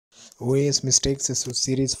OAS mistakes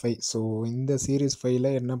series 5. So இந்த series 5ல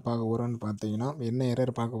என்ன பார்க்க போகிறோம்னு பார்த்தீங்கன்னா, என்ன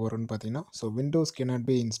எரர் பார்க்க போகிறோம்னு பார்த்தீங்கன்னா, so Windows cannot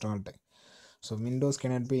be installed. So Windows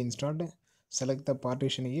cannot be installed. Select the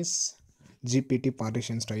partition is GPT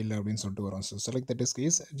partition style அப்படின்னு சொல்லிட்டு வரும். So select the disk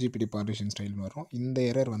is GPT partition style வரும். இந்த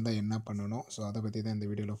எரர் வந்தால் என்ன பண்ணணும், ஸோ அதை பற்றி தான் இந்த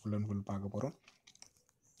வீடியோவில் ஃபுல் அண்ட் ஃபுல் பார்க்க போகிறோம்.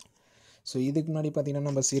 ஸோ இதுக்கு முன்னாடி பார்த்தீங்கன்னா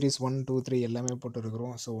நம்ம சீரிஸ் 1, 2, 3 எல்லாமே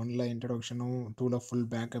போட்டுருக்கிறோம். ஸோ 1ல் இன்ட்ரடக்ஷனும், 2ல் ஃபுல்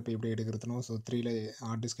பேக்கப் எப்படி எடுக்கிறதுனும், ஸோ 3ல்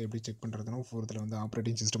ஹார்ட் டிஸ்க் எப்படி செக் பண்ணுறதுனும், 4த்தில் வந்து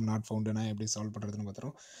ஆப்ரேட்டிங் சிஸ்டம் நாட் ஃபவுண்டுனா எப்படி சால்வ் பண்ணுறதுன்னு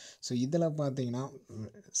பார்த்துரும். ஸோ இதில் பார்த்தீங்கன்னா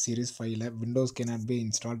series 5ல் Windows cannot be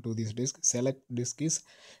installed to this disk. Select disk is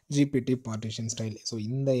GPT partition style. So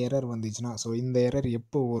இந்த எரர் வந்துச்சுன்னா, ஸோ இந்த எரர்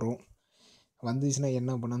எப்போ வரும், வந்துச்சுன்னா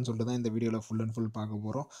என்ன பண்ணான்னு சொல்லிட்டு தான் இந்த வீடியோவில் ஃபுல் அண்ட் ஃபுல் பார்க்க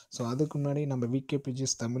போகிறோம். ஸோ அதுக்கு முன்னாடி நம்ம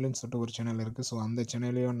விகேபிஜிஸ் தமிழ்னு சொல்லிட்டு ஒரு சேனல் இருக்குது. ஸோ அந்த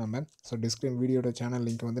சேனலையும் நம்ம வீடியோட சேனல்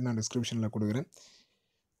லிங்க் வந்து நான் டிஸ்கிரிப்ஷனில் கொடுக்குறேன்.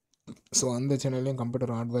 ஸோ அந்த சேனல்லையும்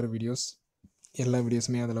கம்ப்யூட்டர் ஹார்ட்வேர் வீடியோஸ் எல்லா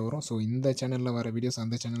வீடியோஸுமே அதில் வரும். ஸோ இந்த சேனலில் வர வீடியோஸ்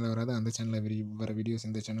அந்த சேனலில் வராது, அந்த சேனலில் வர வீடியோஸ்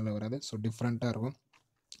இந்த சேனலில் வராது. ஸோ டிஃப்ரெண்ட்டாக இருக்கும்.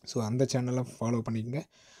 ஸோ அந்த சேனலை ஃபாலோ பண்ணிக்கங்க.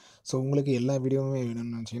 ஸோ உங்களுக்கு எல்லா வீடியோவுமே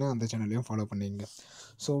வேணும்னு நினச்சிங்கன்னா அந்த சேனலையும் ஃபாலோ பண்ணிங்க.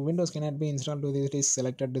 So Windows cannot be installed to this disk.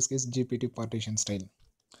 Selected disk is GPT partition style.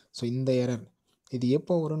 So இந்த எரர் இது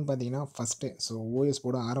எப்போ வரும்னு பார்த்தீங்கன்னா, ஃபஸ்ட்டு ஸோ ஓஎஸ்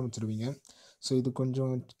போட ஆரம்பிச்சிருவீங்க. ஸோ இது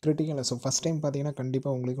கொஞ்சம் கிரிட்டிக்கல். ஸோ ஃபஸ்ட் டைம் பார்த்தீங்கன்னா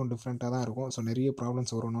கண்டிப்பாக உங்களுக்கும் டிஃப்ரெண்ட்டாக தான் இருக்கும். ஸோ நிறைய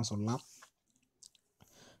ப்ராப்ளம்ஸ் வரும்னு சொல்லலாம்.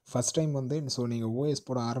 ஃபஸ்ட் டைம் வந்து ஸோ நீங்கள் ஓஎஸ்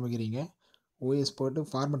போட ஆரம்பிக்கிறீங்க. ஓஎஸ் போட்டு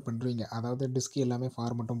ஃபார்மேட் பண்ணுறீங்க, அதாவது டிஸ்க் எல்லாமே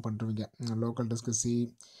ஃபார்மேட்டும் பண்ணுறீங்க. Local disc C,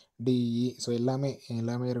 DE, so எல்லாமே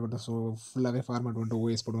இருக்கட்டும். ஸோ ஃபுல்லாகவே ஃபார்மேட் பண்ணிட்டு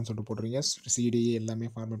ஓஎஸ் போடுன்னு சொல்லிட்டு போடுறீங்க. சிடிஇ எல்லாமே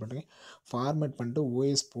ஃபார்மேட் பண்ணுறீங்க. ஃபார்மேட் பண்ணிட்டு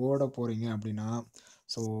ஓஎஸ் போட போகிறீங்க அப்படின்னா,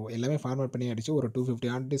 ஸோ எல்லாமே ஃபார்மேட் பண்ணி அடிச்சு ஒரு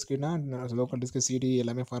 250 ஹார்ட் டிஸ்க்குனா லோக்கல் டிஸ்க்கு சிடி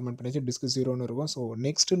எல்லாமே ஃபார்மேட் பண்ணிச்சு டிஸ்க்கு 0ன்னு இருக்கும். ஸோ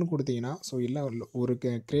நெக்ஸ்ட்டுன்னு கொடுத்தீங்கன்னா, ஸோ இல்லை ஒரு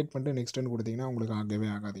க்ரியேட் பண்ணிட்டு நெக்ஸ்ட்டுன்னு கொடுத்தீங்கன்னா உங்களுக்கு ஆகவே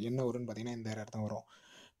ஆகாது. என்ன வரும்னு பார்த்தீங்கன்னா இந்த எரர் தான் வரும்.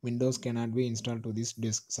 Windows cannot be installed to this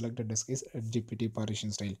disk. Selected disk is GPT partition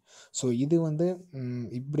style. So இது வந்து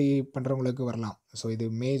இப்படி பண்ணுறவங்களுக்கு வரலாம். ஸோ இது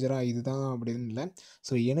மேஜராக இதுதான் அப்படின்னு இல்லை.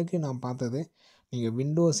 ஸோ எனக்கு நான் பார்த்தது, நீங்கள்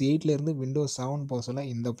விண்டோஸ் 8லேருந்து விண்டோஸ் 7 போக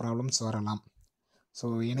சொல்ல இந்த ப்ராப்ளம்ஸ் வரலாம். ஸோ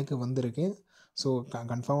எனக்கு வந்திருக்கு. ஸோ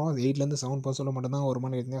கன்ஃபார்மாக 8லேருந்து 7 போக சொல்ல மட்டும்தான்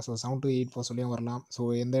வருமானு கேட்டிங்கன்னா, ஸோ 7 to 8 போக சொல்லியும் வரலாம். ஸோ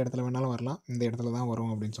எந்த இடத்துல வேணாலும் வரலாம், இந்த இடத்துல தான்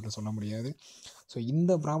வரும் அப்படின்னு சொல்ல முடியாது. ஸோ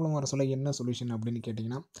இந்த ப்ராப்ளம் வர சொல்ல என்ன சொல்யூஷன் அப்படின்னு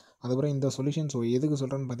கேட்டிங்கன்னா, அதுக்கப்புறம் இந்த சொல்யூஷன் ஸோ எதுக்கு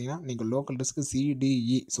சொல்கிறேன்னு பார்த்தீங்கன்னா, நீங்கள் லோக்கல் டிஸ்க்கு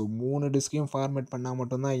சிடிஇ ஸோ 3 டிஸ்க்கையும் ஃபார்மேட் பண்ணால்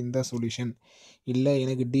மட்டும்தான் இந்த சொல்யூஷன். இல்லை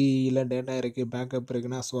எனக்கு டிஇயில் டேட்டா இருக்குது, பேக்கப்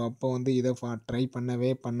இருக்குன்னா, ஸோ அப்போ வந்து இதை ட்ரை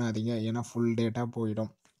பண்ணவே பண்ணாதீங்க. ஏன்னா ஃபுல் டேட்டா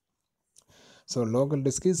போயிடும். So local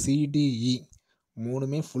disc சிடிஇ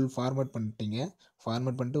 3மே full format பண்ணிட்டீங்க.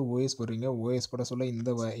 ஃபார்மேட் பண்ணிட்டு ஓஎஸ் போடுறீங்க. ஓஎஸ் போட சொல்ல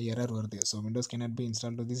இந்த எரர் வருது. So Windows cannot be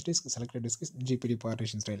installed to this disk. Selected disk is GPT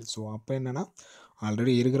partition style. So அப்போ என்னென்னா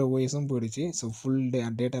ஆல்ரெடி இருக்கிற ஓஎஸும் போயிடுச்சு. ஸோ ஃபுல்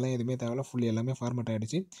டேட்டாலாம் எதுவுமே தேவையில்ல, ஃபுல் எல்லாமே ஃபார்மேட்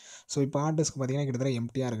ஆகிடுச்சு. ஸோ இப்போ ஹார்ட் டிஸ்க் பார்த்தீங்கன்னா கிட்டத்தட்ட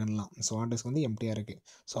எம்டியாக இருக்குன்னலாம். ஸோ ஹார்ட் டிஸ்க் வந்து எம்டியாக இருக்குது.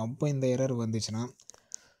 ஸோ அப்போ இந்த எரர் வந்துச்சுன்னா,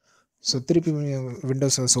 ஸோ திருப்பி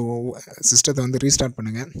விண்டோஸ் ஸோ சிஸ்டத்தை வந்து ரீஸ்டார்ட்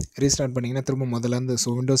பண்ணுங்கள். ரீஸ்டார்ட் பண்ணிங்கன்னா திரும்ப முதல்லேருந்து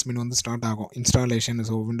ஸோ விண்டோஸ் மெனு வந்து ஸ்டார்ட் ஆகும். இன்ஸ்டாலேஷன்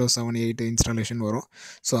ஸோ விண்டோஸ் 7, 8 இன்ஸ்டாலேஷன் வரும்.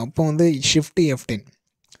 ஸோ அப்போ வந்து ஷிஃப்ட் F10.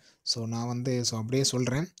 ஸோ நான் வந்து ஸோ அப்படியே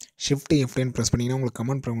சொல்கிறேன். ஷிஃப்ட் F10 ப்ரெஸ் பண்ணிங்கன்னா உங்களுக்கு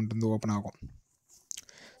கமெண்ட் ப்ராம்ப்ட் வந்து ஓப்பன் ஆகும்.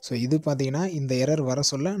 ஸோ இது பார்த்தீங்கன்னா இந்த எரர் வர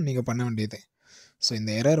சொல்ல நீங்கள் பண்ண வேண்டியது. ஸோ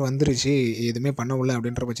இந்த எரர் வந்துருச்சு, எதுவுமே பண்ண முடியல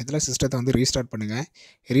அப்படின்ற பட்சத்தில் சிஸ்டத்தை வந்து ரீஸ்டார்ட் பண்ணுங்கள்.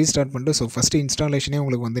 ரீஸ்டார்ட் பண்ணிட்டு ஸோ ஃபஸ்ட்டு இன்ஸ்டாலேஷனே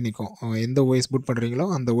உங்களுக்கு வந்து நிற்கும். எந்த ஓஎஸ் பூட் பண்ணுறீங்களோ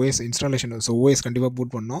அந்த ஓஎஸ் இன்ஸ்டாலேஷன். ஸோ ஓஎஸ் கண்டிப்பாக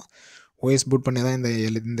பூட் பண்ணணும். ஓஎஸ் பூட் பண்ணி தான்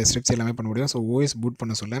இந்த ஸ்டெப்ஸ் எல்லாமே பண்ண முடியும். ஸோ ஓஎஸ் பூட்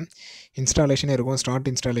பண்ண சொல்ல இன்ஸ்டாலேஷனே இருக்கும்,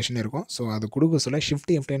 ஸ்டார்ட் இன்ஸ்டாலேஷனே இருக்கும். ஸோ அது கொடுக்க சொல்ல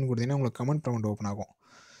ஷிஃப்ட் F10 கொடுத்தீங்கன்னா உங்களுக்கு கமெண்ட் ப்ராம்ப்ட் ஓப்பன் ஆகும்.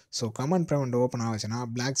 ஸோ கமெண்ட் ப்ராம்ப்ட் ஓப்பன் ஆச்சுன்னா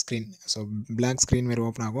black screen, so black screen மாரி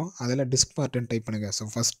ஓப்பன் ஆகும். அதில் டிஸ்க் பார்ட்டுன்னு டைப் பண்ணுங்கள். ஸோ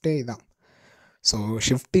ஃபஸ்ட்டே இதான். ஸோ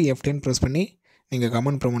ஷிஃப்ட் F10 ப்ரெஸ் பண்ணி நீங்கள்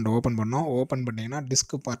கமெண்ட் ப்ராம்ப்ட் ஓப்பன் பண்ணோம். ஓப்பன் பண்ணிங்கன்னா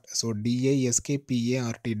disk part, so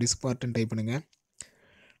DISKPART disk பார்ட்டுன்னு type பண்ணுங்கள்.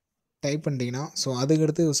 டைப் பண்ணிட்டீங்கன்னா ஸோ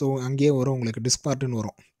அதுக்கடுத்து ஸோ அங்கேயே வரும் உங்களுக்கு டிஸ்க் பார்ட்டுன்னு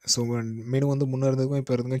வரும். ஸோ மெனு வந்து முன்னே இருந்ததுக்கும்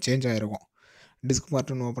இப்போ இருந்ததுக்கும் சேஞ்ச் ஆகிருக்கும். டிஸ்க்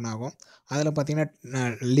பார்ட்டுன்னு ஓப்பன் ஆகும். அதில் பார்த்தீங்கன்னா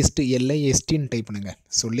லிஸ்ட்டு LISTன்னு டைப் பண்ணுங்கள்.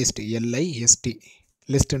 ஸோ லிஸ்ட் LIST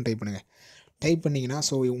லிஸ்ட்டுன்னு டைப் பண்ணுங்கள். டைப் பண்ணிங்கன்னா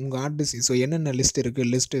ஸோ உங்கள் ஹார்ட் டிஸ்க் ஸோ என்னென்ன லிஸ்ட் இருக்குது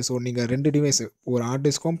லிஸ்ட்டு. ஸோ நீங்கள் 2 டிவைஸ் ஒரு ஹார்ட்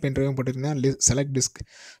டிஸ்க்கும் பென்ட்ரைவும் போட்டிங்கன்னா select disk.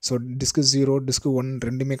 So disc 0, disc 1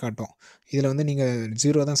 2மே காட்டும். இதில் வந்து நீங்கள்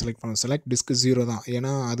 0 தான் செலக்ட் பண்ணணும். செலக்ட் டிஸ்க்கு 0 தான்,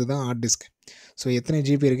 ஏன்னா அதுதான் ஹார்ட் டிஸ்க். ஸோ எத்தனை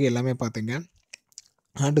ஜிபி இருக்குது எல்லாமே பார்த்துங்க.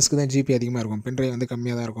 ஹார்ட் டிஸ்க்கு தான் ஜிபி அதிகமாக இருக்கும், பென்ட்ரைவ் வந்து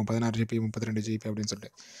கம்மியாக தான் இருக்கும், 16 ஜிபி 32 ஜிபி அப்படின்னு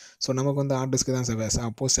சொல்லிட்டு. ஸோ நமக்கு வந்து ஹார்ட் டிஸ்க்கு தான் சேவை.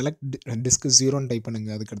 அப்போது செலக்ட் டிஸ்க்கு 0ன்னு டைப்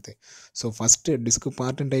பண்ணுங்கள். அதுக்கடுத்து ஸோ ஃபஸ்ட்டு டிஸ்க்கு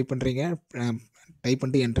பார்ட்டுன்னு டைப் பண்ணுறீங்க. டைப்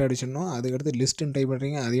பண்ணிட்டு என்ட்ரு அடிச்சிடணும். அதுக்கடுத்து லிஸ்ட்டுன்னு டைப்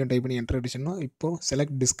பண்ணுறீங்க, அதையும் டைப் பண்ணி என்ட்ரு அடிச்சிடணும். இப்போது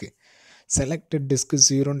select disc, selected disc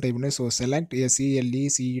 0ன்னு type பண்ணி so select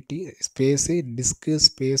SELECT space disc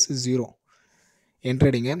space 0 enter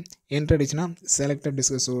அடிங்க. Enter அடிச்சுன்னா selected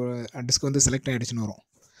disk, so disk வந்து செலக்ட் ஆகிடுச்சுன்னு வரும்.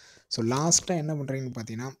 ஸோ லாஸ்ட்டாக என்ன பண்ணுறீங்கன்னு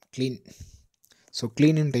பார்த்தீங்கன்னா க்ளீன். ஸோ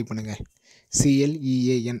க்ளீன்னு டைப் பண்ணுங்கள்.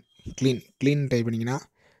 CLEAN க்ளீன் டைப் பண்ணிங்கன்னா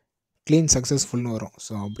க்ளீன் சக்ஸஸ்ஃபுல்னு வரும்.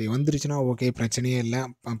 ஸோ அப்படி வந்துருச்சுன்னா ஓகே, பிரச்சனையே இல்லை,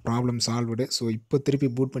 ப்ராப்ளம் சால்வ்டு. ஸோ இப்போ திருப்பி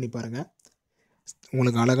பூட் பண்ணி பாருங்கள்.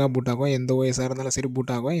 உங்களுக்கு அழகாக பூட் ஆகும். எந்த ஓஎஸ்ஸாக இருந்தாலும் சரி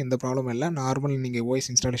பூட் ஆகும், எந்த ப்ராப்ளமும் இல்லை. நார்மல் நீங்கள் ஓஎஸ்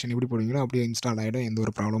இன்ஸ்டாலேஷன் எப்படி போடுவீங்களோ அப்படியே இன்ஸ்டால் ஆகிடும், எந்த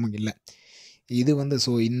ஒரு ப்ராப்ளமும் இல்லை. இது வந்து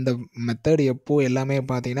ஸோ இந்த மெத்தட் எப்போது எல்லாமே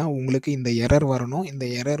பார்த்தீங்கன்னா உங்களுக்கு இந்த எரர் வரணும். இந்த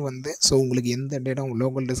எரர் வந்து ஸோ உங்களுக்கு எந்த டேட்டாவும்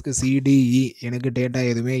லோக்கல் டிஸ்க்கு CDE எனக்கு டேட்டா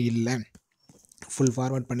எதுவுமே இல்லை, ஃபுல்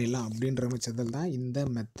ஃபார்வர்ட் பண்ணிடலாம் அப்படின்ற பட்சத்தில் தான் இந்த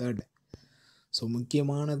மெத்தட். ஸோ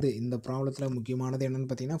முக்கியமானது இந்த ப்ராப்ளத்தில் முக்கியமானது என்னென்னு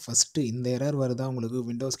பார்த்தீங்கன்னா ஃபஸ்ட்டு இந்த எரர் வருதா உங்களுக்கு,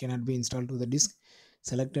 Windows cannot be install to the disk,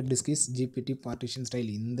 selected disk is GPT partition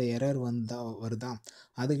style, இந்த எரர் வருதா.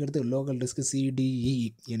 அதுக்கடுத்து லோக்கல் டிஸ்க் CDE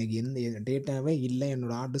எனக்கு எந்த டேட்டாவே இல்லை,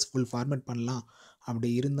 என்னோடய ஹார்ட் டிஸ்க் ஃபுல் ஃபார்மேட் பண்ணலாம், அப்படி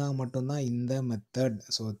இருந்தால் மட்டும்தான் இந்த மெத்தட்.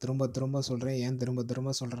 ஸோ திரும்ப சொல்கிறேன். ஏன்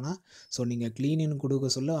திரும்ப சொல்கிறேன்னா ஸோ நீங்கள் க்ளீனின்னு கொடுக்க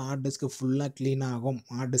சொல்ல ஹார்ட் டிஸ்க்கு ஃபுல்லாக க்ளீன் ஆகும்,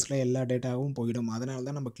 ஹார்ட் டிஸ்கில் எல்லா டேட்டாவும் போயிடும். அதனால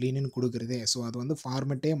தான் நம்ம க்ளீனின்னு கொடுக்குறதே. ஸோ அது வந்து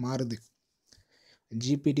ஃபார்மேட்டே மாறுது,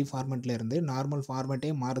 GPT ஃபார்மேட்டில் இருந்து நார்மல் ஃபார்மேட்டே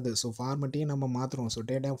மாறுது. ஸோ ஃபார்மேட்டையும் நம்ம மாற்றுறோம். ஸோ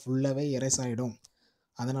டேட்டா ஃபுல்லாகவே எரேஸ் ஆகிடும்.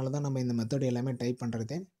 அதனால தான் நம்ம இந்த மெத்தட் எல்லாமே டைப்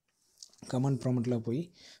பண்ணுறதே கமெண்ட் ப்ராம்ப்ட்டில் போய்.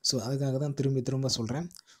 ஸோ அதுக்காக தான் திரும்ப சொல்கிறேன்.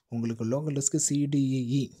 உங்களுக்கு லோக்கல் டிஸ்க்கு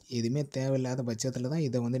CDE எதுவுமே தேவையில்லாத பட்சத்தில் தான்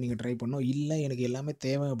இதை வந்து நீங்கள் ட்ரை பண்ணணும். இல்லை எனக்கு எல்லாமே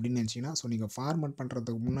தேவை அப்படின்னு நினச்சிங்கன்னா ஸோ நீங்கள் ஃபார்மேட்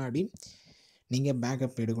பண்ணுறதுக்கு முன்னாடி நீங்கள்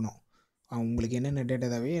பேக்கப் எடுக்கணும். உங்களுக்கு என்னென்ன டேட்டா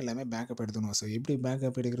தேவையோ எல்லாமே பேக்கப் எடுத்துக்கணும். ஸோ எப்படி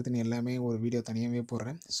பேக்கப் எடுக்கிறதுன்னு எல்லாமே ஒரு வீடியோ தனியாகவே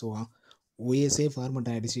போடுறேன். ஸோ ஓஎஸ்ஏ ஃபார்மேட்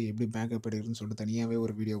ஆகிடுச்சு, எப்படி பேக்கப் எடுக்கிறதுன்னு சொல்லிட்டு தனியாகவே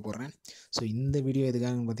ஒரு வீடியோ போடுறேன். ஸோ இந்த வீடியோ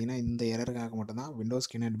எதுக்காகன்னு பார்த்தீங்கன்னா இந்த எரருக்காக மட்டும்தான், விண்டோஸ்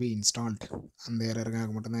கேனாட் பி இன்ஸ்டால்ட் அந்த எரருக்காக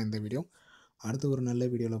மட்டும்தான் இந்த வீடியோ. அடுத்து ஒரு நல்ல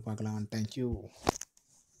வீடியோவில் பார்க்கலாம். தேங்க்யூ.